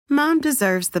Mom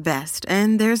deserves the best,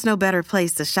 and there's no better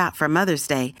place to shop for Mother's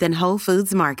Day than Whole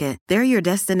Foods Market. They're your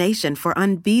destination for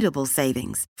unbeatable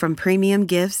savings, from premium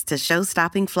gifts to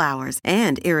show-stopping flowers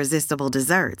and irresistible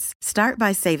desserts. Start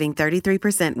by saving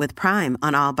 33% with Prime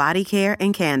on all body care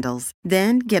and candles.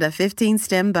 Then get a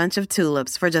 15-stem bunch of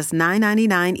tulips for just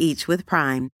 $9.99 each with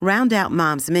Prime. Round out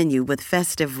Mom's menu with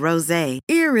festive rosé,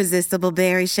 irresistible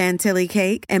berry chantilly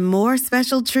cake, and more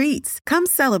special treats. Come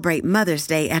celebrate Mother's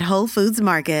Day at Whole Foods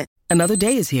Market. Another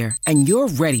day is here, and you're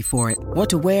ready for it. What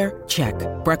to wear? Check.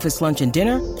 Breakfast, lunch, and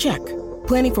dinner? Check.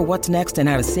 Planning for what's next and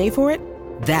how to save for it?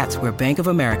 That's where Bank of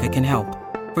America can help.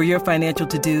 For your financial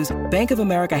to-dos, Bank of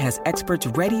America has experts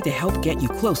ready to help get you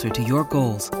closer to your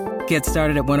goals. Get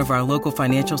started at one of our local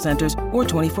financial centers or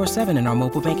 24/7 in our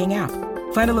mobile banking app.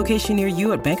 Find a location near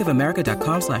you at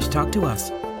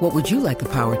bankofamerica.com/talktous. What would you like the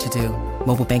power to do?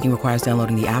 Mobile banking requires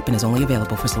downloading the app and is only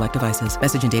available for select devices.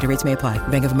 Message and data rates may apply.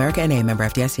 Bank of America N.A., member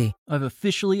FDIC. I've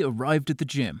officially arrived at the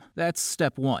gym. That's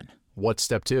step one. What's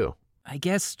step two? I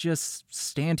guess just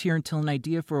stand here until an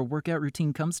idea for a workout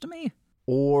routine comes to me.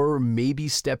 Or maybe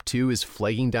step two is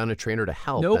flagging down a trainer to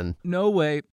help. Nope, no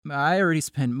way. I already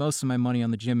spent most of my money on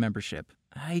the gym membership.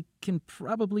 I can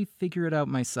probably figure it out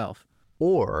myself.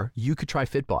 Or you could try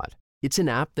Fitbod. It's an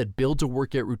app that builds a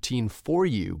workout routine for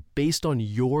you based on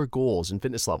your goals and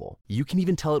fitness level. You can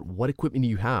even tell it what equipment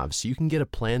you have, so you can get a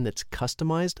plan that's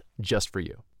customized just for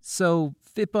you. So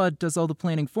Fitbod does all the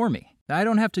planning for me. I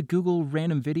don't have to Google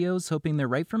random videos hoping they're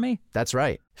right for me? That's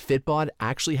right. Fitbod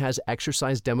actually has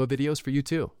exercise demo videos for you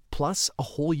too. Plus, a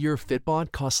whole year of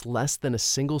Fitbod costs less than a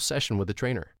single session with a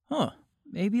trainer. Huh.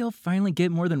 Maybe I'll finally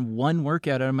get more than one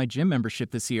workout out of my gym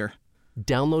membership this year.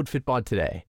 Download Fitbod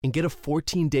today and get a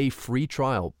 14-day free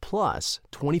trial plus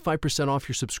 25% off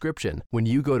your subscription when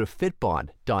you go to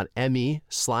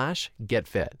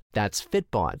fitbod.me/getfit. That's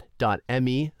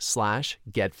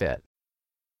fitbod.me/getfit.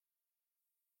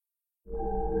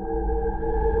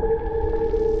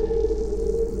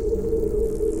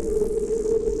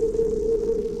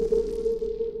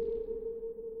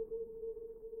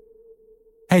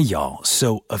 Hey y'all,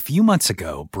 so a few months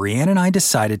ago, Brianne and I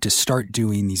decided to start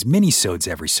doing these minisodes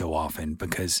every so often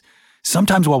because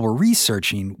sometimes while we're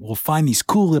researching, we'll find these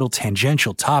cool little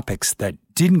tangential topics that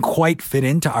didn't quite fit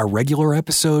into our regular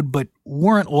episode but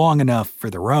weren't long enough for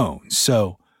their own.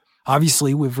 So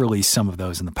obviously we've released some of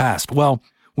those in the past. Well,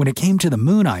 when it came to the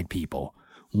Moon-Eyed people,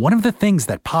 one of the things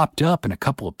that popped up in a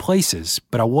couple of places,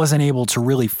 but I wasn't able to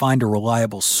really find a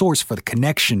reliable source for the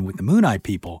connection with the Moon-Eyed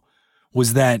people,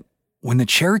 was that when the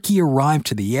Cherokee arrived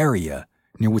to the area,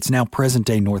 near what's now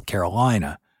present-day North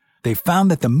Carolina, they found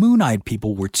that the Moon-Eyed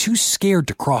people were too scared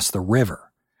to cross the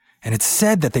river, and it's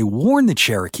said that they warned the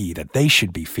Cherokee that they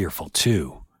should be fearful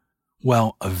too.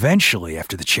 Well, eventually,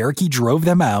 after the Cherokee drove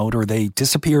them out or they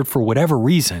disappeared for whatever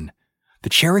reason, the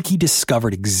Cherokee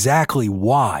discovered exactly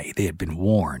why they had been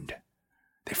warned.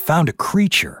 They found a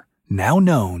creature now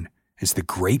known as the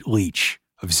Great Leech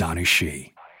of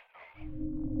Tlanusi'yczy.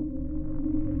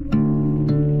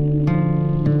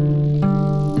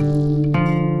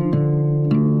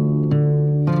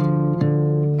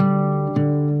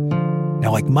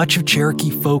 Now, like much of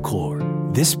Cherokee folklore,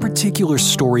 this particular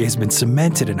story has been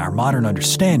cemented in our modern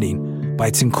understanding by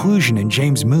its inclusion in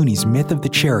James Mooney's Myth of the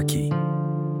Cherokee.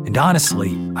 And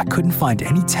honestly, I couldn't find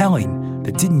any telling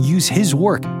that didn't use his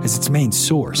work as its main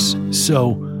source.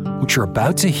 So, what you're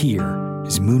about to hear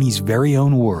is Mooney's very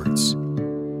own words,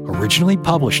 originally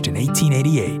published in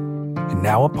 1888 and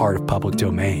now a part of public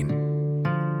domain.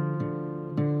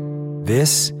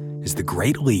 This is the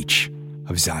Great Leech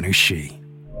of Tlanusi'yczy.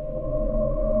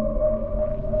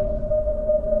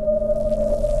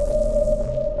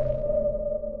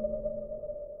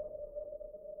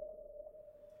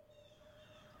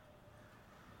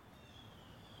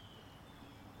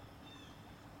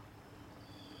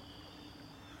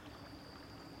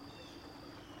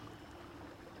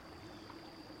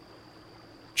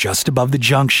 Just above the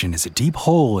junction is a deep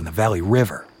hole in the Valley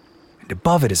River, and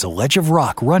above it is a ledge of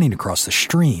rock running across the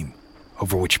stream,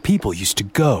 over which people used to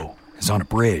go as on a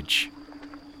bridge.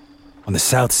 On the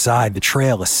south side, the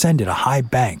trail ascended a high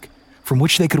bank from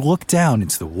which they could look down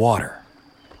into the water.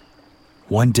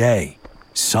 One day,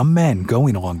 some men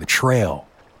going along the trail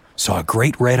saw a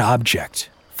great red object,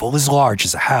 full as large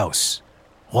as a house,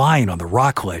 lying on the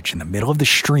rock ledge in the middle of the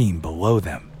stream below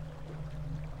them.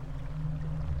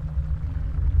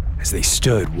 As they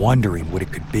stood wondering what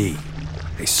it could be,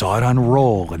 they saw it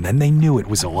unroll, and then they knew it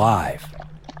was alive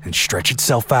and stretch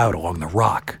itself out along the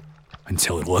rock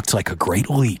until it looked like a great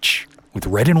leech with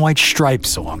red and white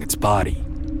stripes along its body.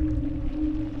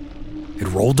 It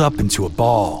rolled up into a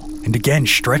ball and again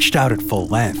stretched out at full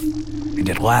length, and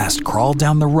at last crawled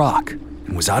down the rock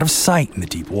and was out of sight in the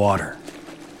deep water.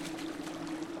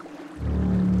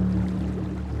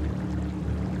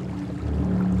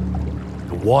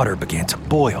 The water began to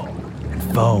boil and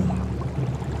foam,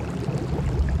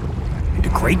 and a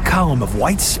great column of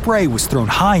white spray was thrown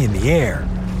high in the air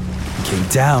and came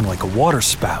down like a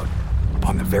waterspout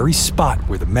upon the very spot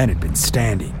where the men had been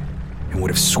standing, and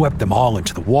would have swept them all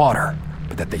into the water,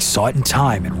 but that they saw it in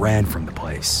time and ran from the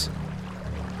place.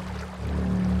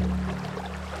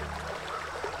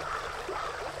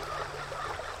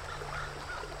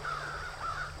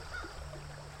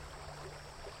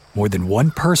 More than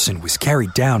one person was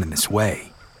carried down in this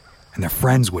way, and their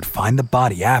friends would find the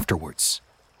body afterwards,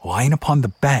 lying upon the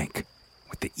bank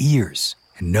with the ears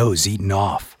and nose eaten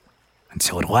off,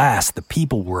 until at last the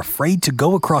people were afraid to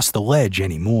go across the ledge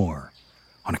anymore,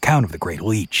 on account of the great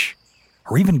Leech,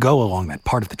 or even go along that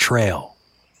part of the trail.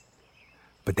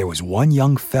 But there was one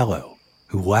young fellow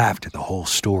who laughed at the whole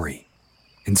story,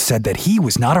 and said that he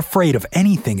was not afraid of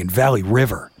anything in Valley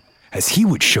River, as he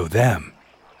would show them.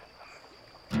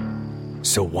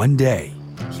 So one day,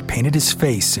 he painted his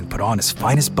face and put on his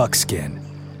finest buckskin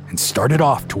and started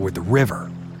off toward the river,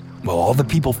 while all the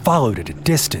people followed at a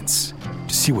distance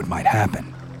to see what might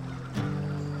happen.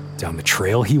 Down the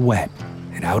trail he went,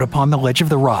 and out upon the ledge of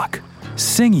the rock,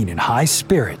 singing in high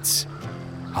spirits,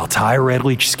 "I'll tie red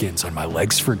leech skins on my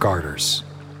legs for garters."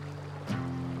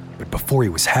 But before he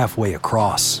was halfway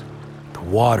across, the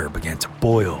water began to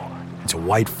boil into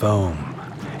white foam,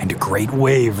 and a great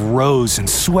wave rose and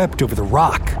swept over the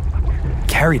rock,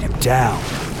 carried him down,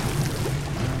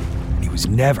 and he was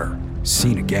never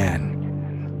seen again.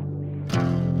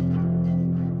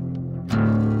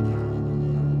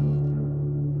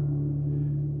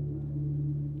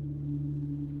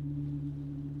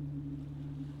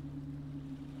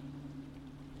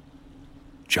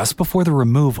 Just before the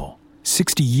removal,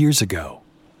 60 years ago,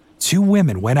 2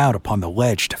 women went out upon the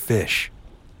ledge to fish.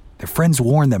 Their friends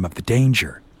warned them of the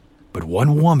danger, but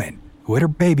one woman, who had her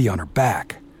baby on her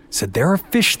back, said, "There are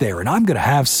fish there and I'm going to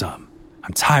have some.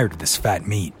 I'm tired of this fat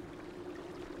meat."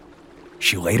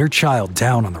 She laid her child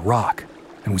down on the rock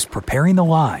and was preparing the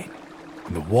line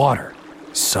when the water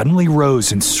suddenly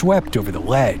rose and swept over the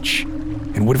ledge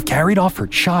and would have carried off her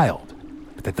child,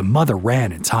 but that the mother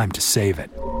ran in time to save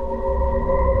it.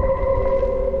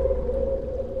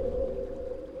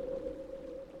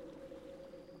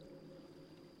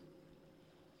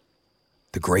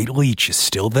 The great leech is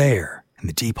still there in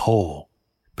the deep hole,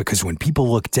 because when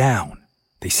people look down,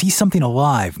 they see something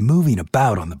alive moving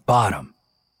about on the bottom,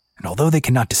 and although they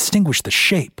cannot distinguish the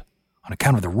shape on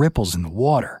account of the ripples in the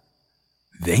water,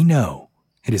 they know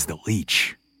it is the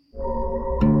leech.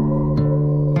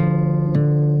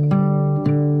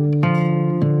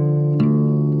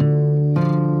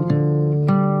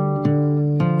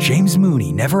 James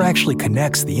Mooney never actually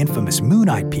connects the infamous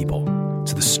Moon-Eyed people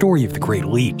to the story of the great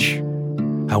leech.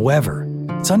 However,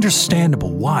 it's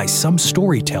understandable why some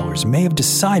storytellers may have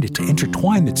decided to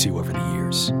intertwine the two over the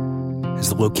years, as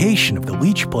the location of the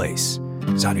Leech place,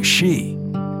 Tlanusi'yczy,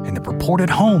 and the purported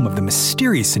home of the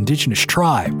mysterious indigenous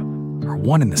tribe are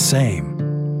one and the same.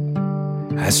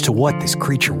 As to what this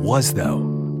creature was, though,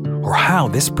 or how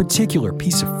this particular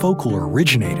piece of folklore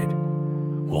originated,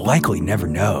 we'll likely never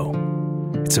know.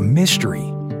 It's a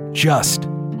mystery, just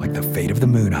like the fate of the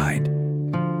Moon-Eyed.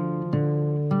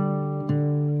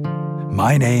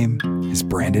 My name is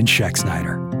Brandon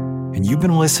Schexnayder, and you've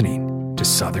been listening to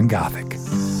Southern Gothic.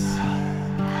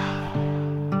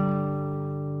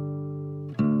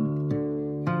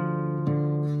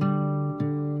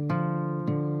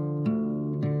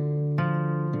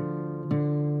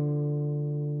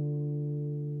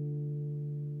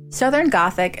 Southern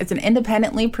Gothic is an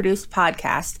independently produced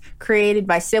podcast created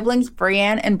by siblings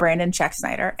Brianne and Brandon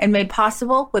Schexnayder and made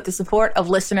possible with the support of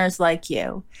listeners like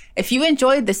you. If you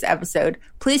enjoyed this episode,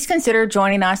 please consider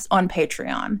joining us on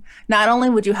Patreon. Not only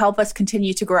would you help us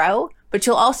continue to grow, but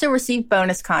you'll also receive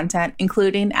bonus content,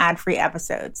 including ad-free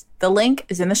episodes. The link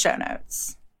is in the show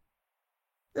notes.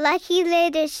 Lucky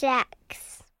Little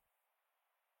Shacks.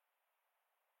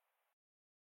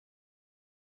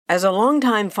 As a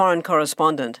longtime foreign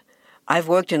correspondent, I've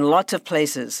worked in lots of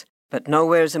places, but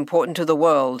nowhere as important to the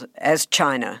world as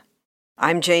China.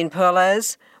 I'm Jane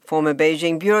Perlez, former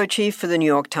Beijing bureau chief for the New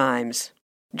York Times.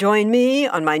 Join me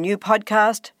on my new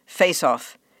podcast, Face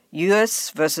Off, U.S.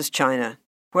 versus China,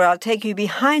 where I'll take you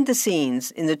behind the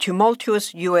scenes in the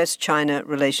tumultuous U.S.-China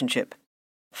relationship.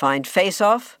 Find Face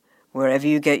Off wherever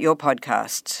you get your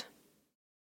podcasts.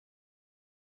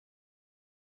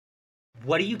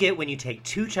 What do you get when you take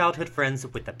two childhood friends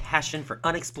with a passion for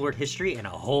unexplored history and a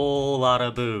whole lot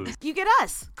of booze? You get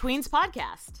us, Queen's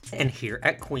Podcast. And here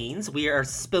at Queen's, we are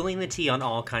spilling the tea on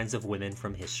all kinds of women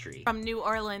from history. From New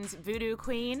Orleans voodoo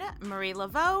queen, Marie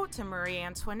Laveau, to Marie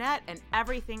Antoinette, and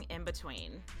everything in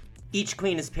between. Each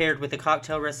queen is paired with a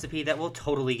cocktail recipe that will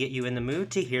totally get you in the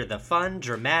mood to hear the fun,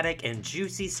 dramatic, and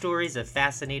juicy stories of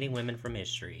fascinating women from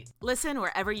history. Listen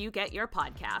wherever you get your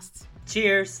podcasts.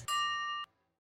 Cheers!